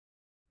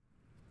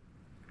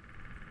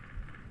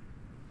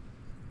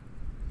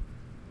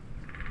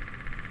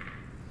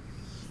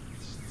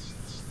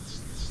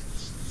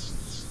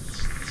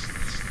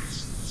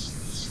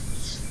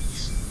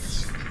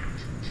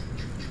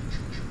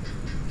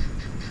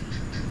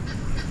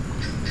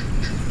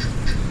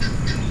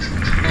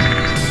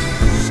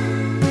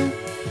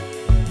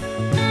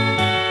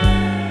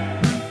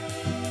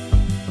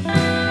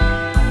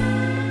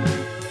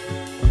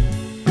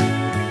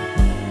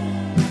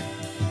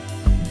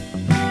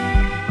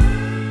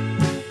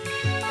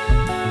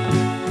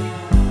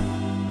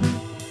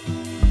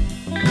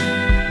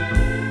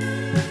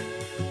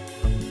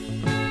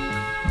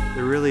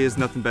is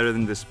nothing better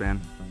than this,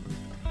 man.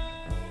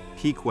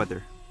 Peak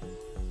weather.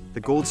 The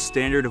gold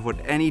standard of what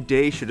any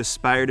day should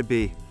aspire to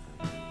be.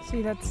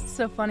 See, that's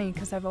so funny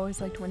because I've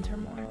always liked winter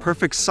more.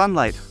 Perfect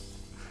sunlight.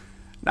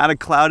 Not a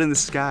cloud in the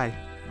sky.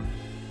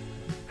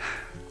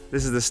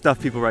 This is the stuff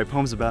people write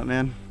poems about,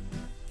 man.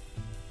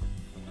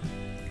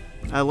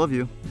 I love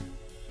you.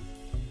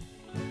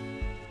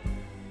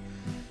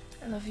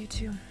 I love you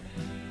too.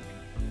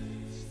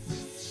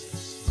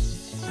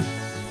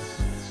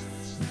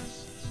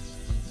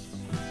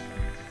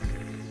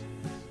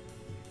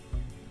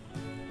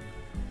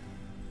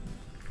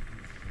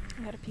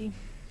 I gotta pee.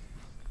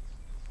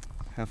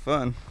 Have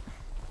fun.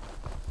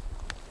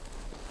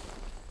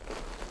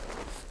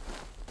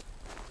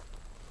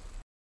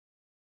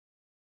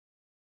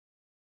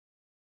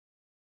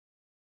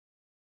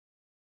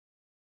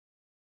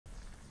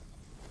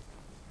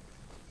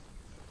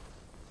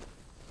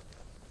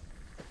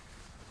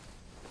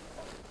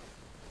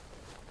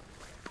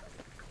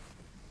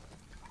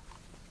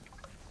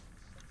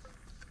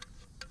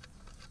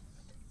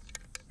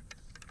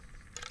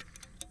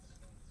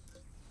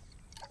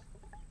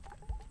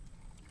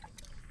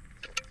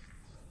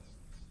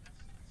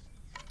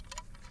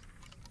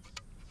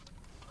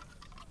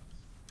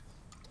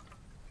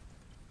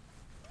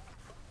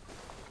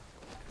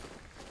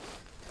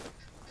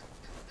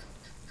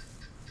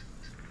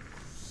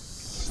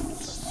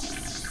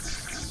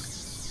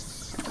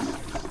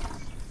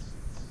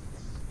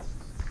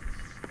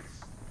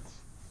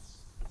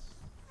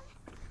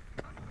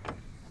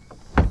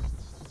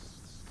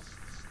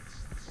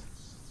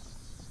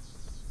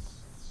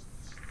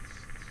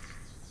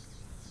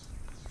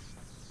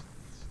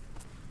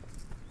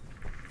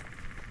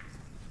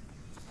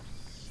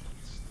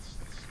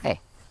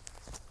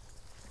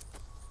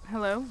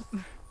 Hello?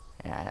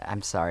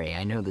 I'm sorry,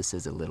 I know this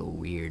is a little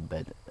weird,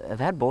 but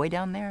that boy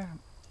down there,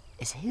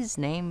 is his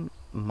name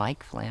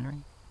Mike Flannery?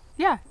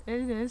 Yeah,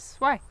 it is.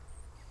 Why?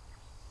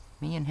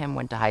 Me and him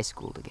went to high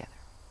school together.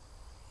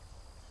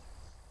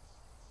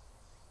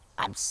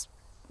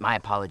 My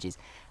apologies.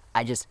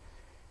 I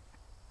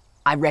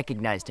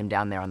recognized him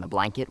down there on the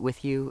blanket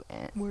with you,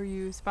 and... Were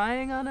you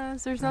spying on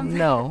us or something?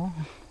 No.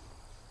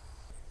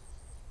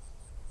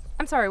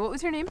 I'm sorry, what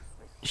was your name?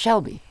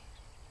 Shelby.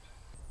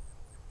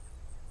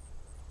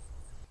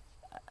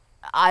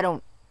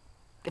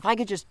 If I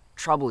could just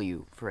trouble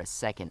you for a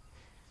second.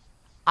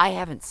 I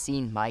haven't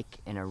seen Mike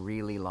in a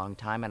really long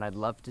time, and I'd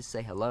love to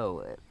say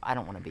hello. I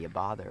don't want to be a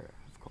bother,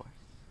 of course.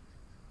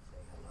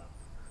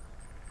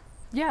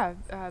 Yeah,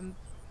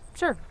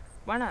 sure.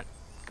 Why not?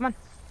 Come on.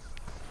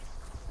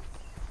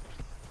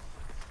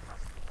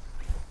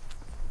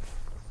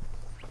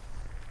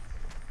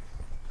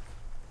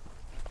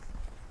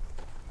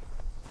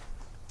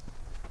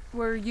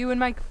 Were you and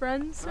Mike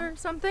friends or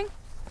something?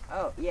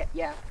 Oh,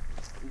 yeah.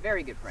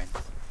 Very good friends.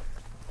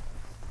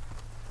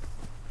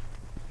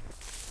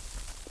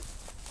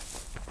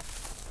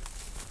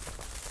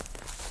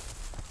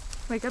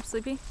 Wake up,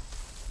 Sleepy.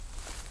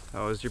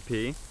 How was your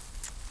pee?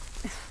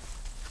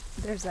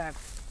 There's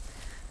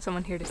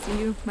someone here to see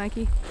you,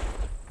 Mikey.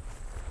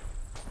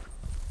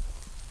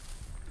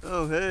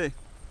 Oh, hey.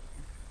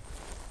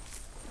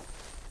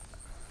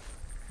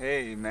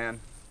 Hey, man.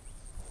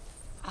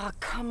 Ah,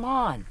 come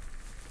on.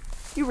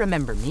 You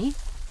remember me?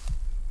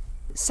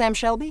 Sam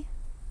Shelby?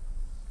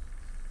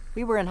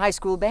 We were in high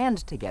school band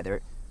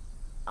together.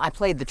 I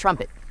played the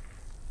trumpet.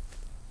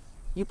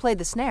 You played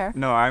the snare.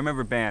 No, I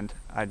remember band.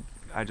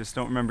 I just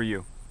don't remember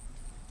you.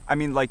 I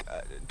mean, like,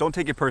 don't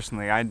take it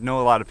personally. I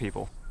know a lot of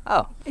people.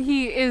 Oh.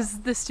 He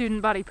is the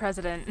student body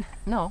president.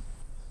 No.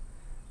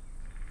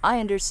 I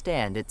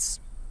understand. It's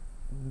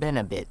been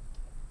a bit.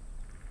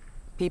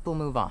 People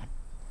move on.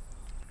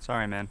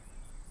 Sorry, man.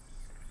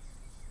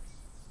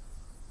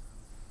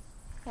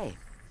 Hey.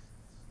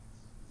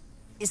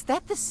 Is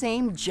that the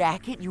same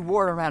jacket you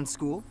wore around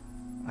school?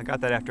 I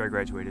got that after I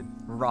graduated.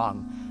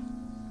 Wrong.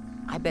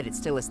 I bet it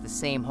still has the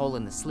same hole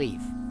in the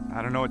sleeve.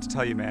 I don't know what to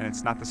tell you, man.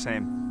 It's not the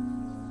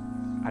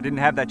same. I didn't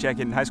have that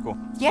jacket in high school.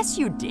 Yes,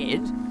 you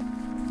did.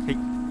 Hey,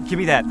 give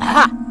me that.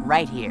 Aha!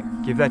 Right here.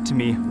 Give that to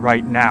me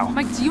right now.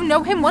 Mike, do you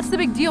know him? What's the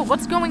big deal?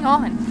 What's going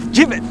on?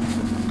 Give it!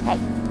 Hey.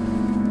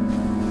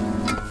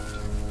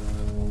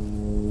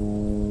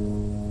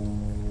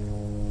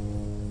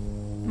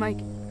 Mike,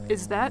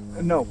 is that?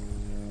 No.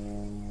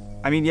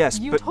 I mean, yes,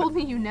 You but... told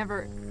me you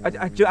never...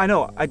 I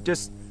know. I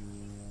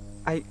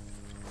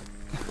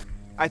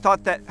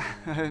thought that...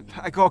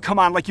 oh, come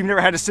on, like you've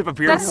never had a sip of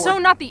beer That's before. so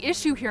not the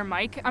issue here,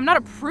 Mike. I'm not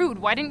a prude.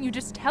 Why didn't you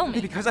just tell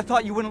me? Because I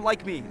thought you wouldn't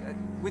like me.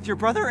 With your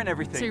brother and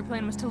everything. So your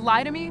plan was to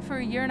lie to me for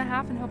a year and a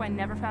half and hope I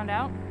never found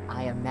out?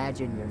 I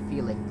imagine you're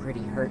feeling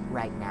pretty hurt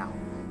right now.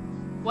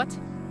 What?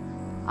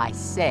 I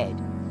said,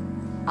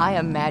 I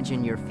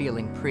imagine you're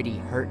feeling pretty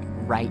hurt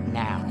right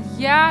now.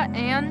 Yeah,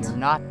 and? You're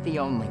not the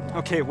only one.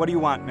 Okay, what do you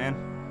want, man?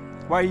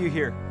 Why are you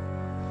here?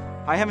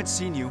 I haven't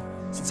seen you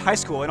since high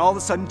school, and all of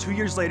a sudden, 2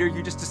 years later,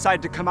 you just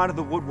decided to come out of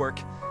the woodwork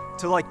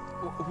to, like,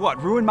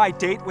 what, ruin my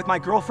date with my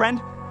girlfriend?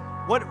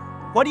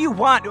 What do you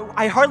want?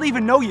 I hardly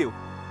even know you.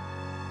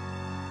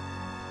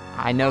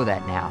 I know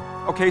that now.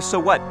 Okay, so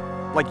what?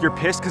 Like you're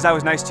pissed because I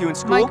was nice to you in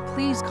school? Mike,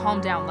 please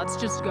calm down. Let's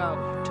just go.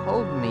 You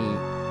told me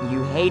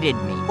you hated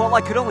me. Well,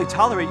 I could only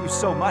tolerate you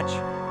so much.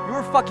 You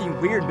were fucking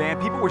weird, man.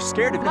 People were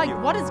scared of Mike, you.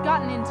 what has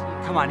gotten into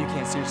you? Come on, you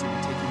can't seriously be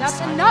taking this That's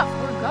time. enough.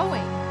 We're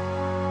going.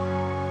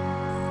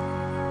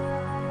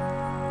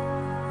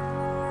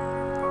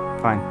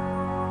 Fine.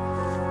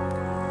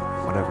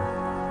 Whatever.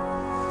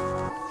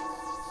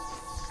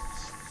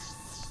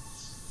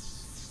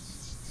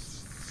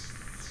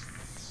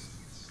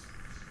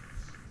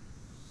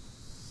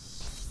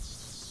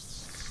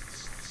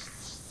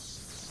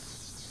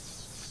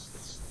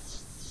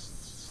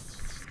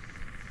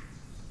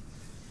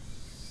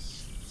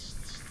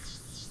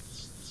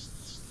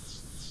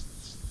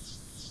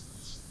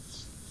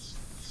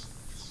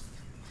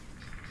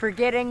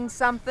 Forgetting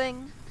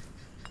something?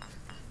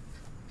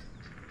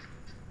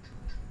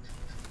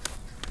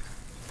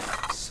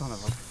 Son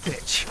of a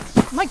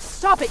bitch. Mike,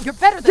 stop it. You're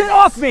better than Get this.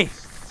 off me!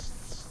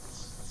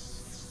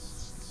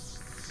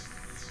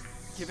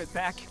 Give it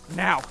back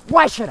now.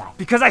 Why should I?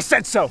 Because I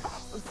said so.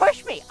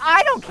 Push me.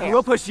 I don't I care.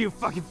 will push you,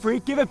 fucking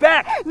freak. Give it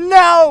back.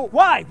 No!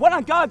 Why? What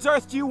on God's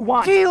earth do you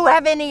want? Do you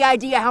have any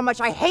idea how much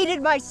I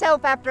hated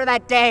myself after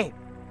that day?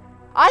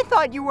 I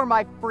thought you were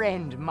my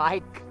friend,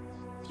 Mike.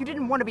 If you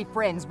didn't want to be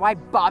friends, why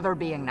bother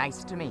being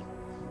nice to me?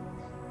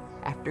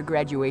 After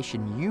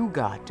graduation, you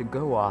got to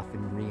go off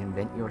and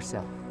reinvent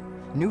yourself.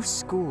 New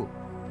school,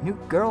 new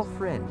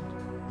girlfriend,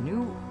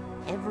 new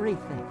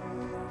everything.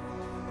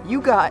 You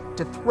got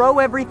to throw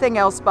everything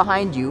else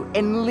behind you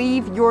and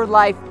leave your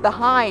life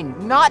behind,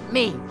 not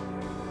me.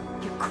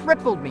 You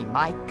crippled me,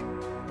 Mike.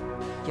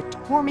 You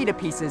tore me to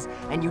pieces,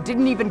 and you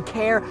didn't even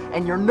care,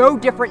 and you're no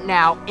different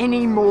now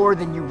any more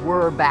than you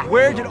were back then.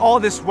 Where did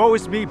all this woe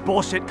is me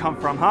bullshit come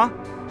from, huh?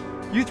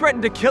 You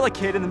threatened to kill a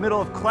kid in the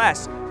middle of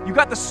class. You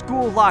got the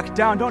school locked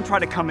down. Don't try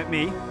to come at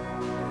me.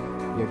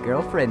 Your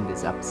girlfriend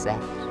is upset.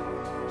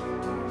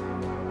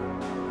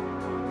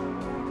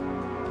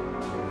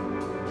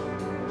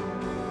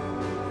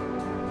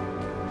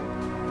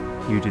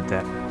 You did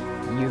that.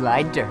 You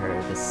lied to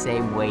her the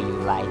same way you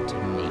lied to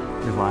me.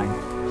 You're lying.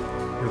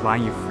 You're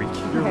lying, you freak.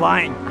 You're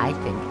lying. I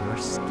think you're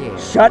scared.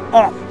 Shut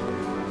up.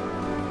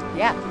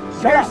 Yeah,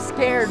 Shut you're up.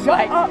 scared, Shut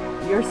Mike. up.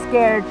 You're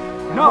scared.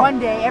 No. One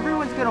day,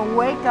 everyone's gonna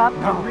wake up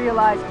No. and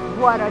realize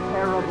what a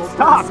terrible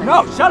Stop. person.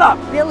 No, shut up.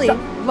 Billie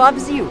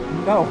loves you.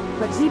 No.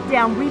 But deep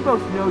down, we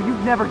both know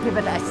you've never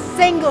given a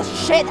single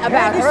shit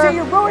about you her say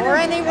you're ruining or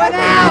anyone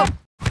else.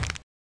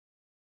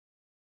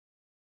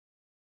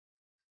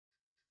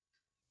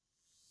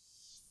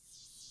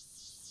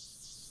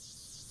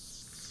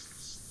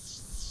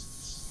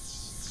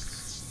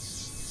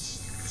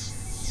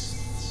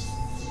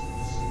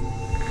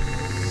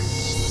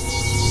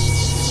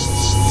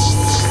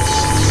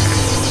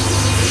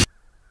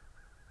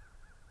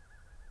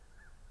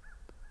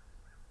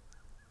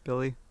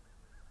 Billie,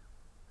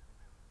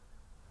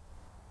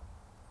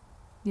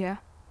 Yeah.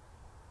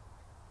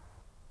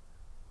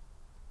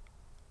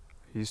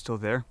 are you still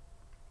there?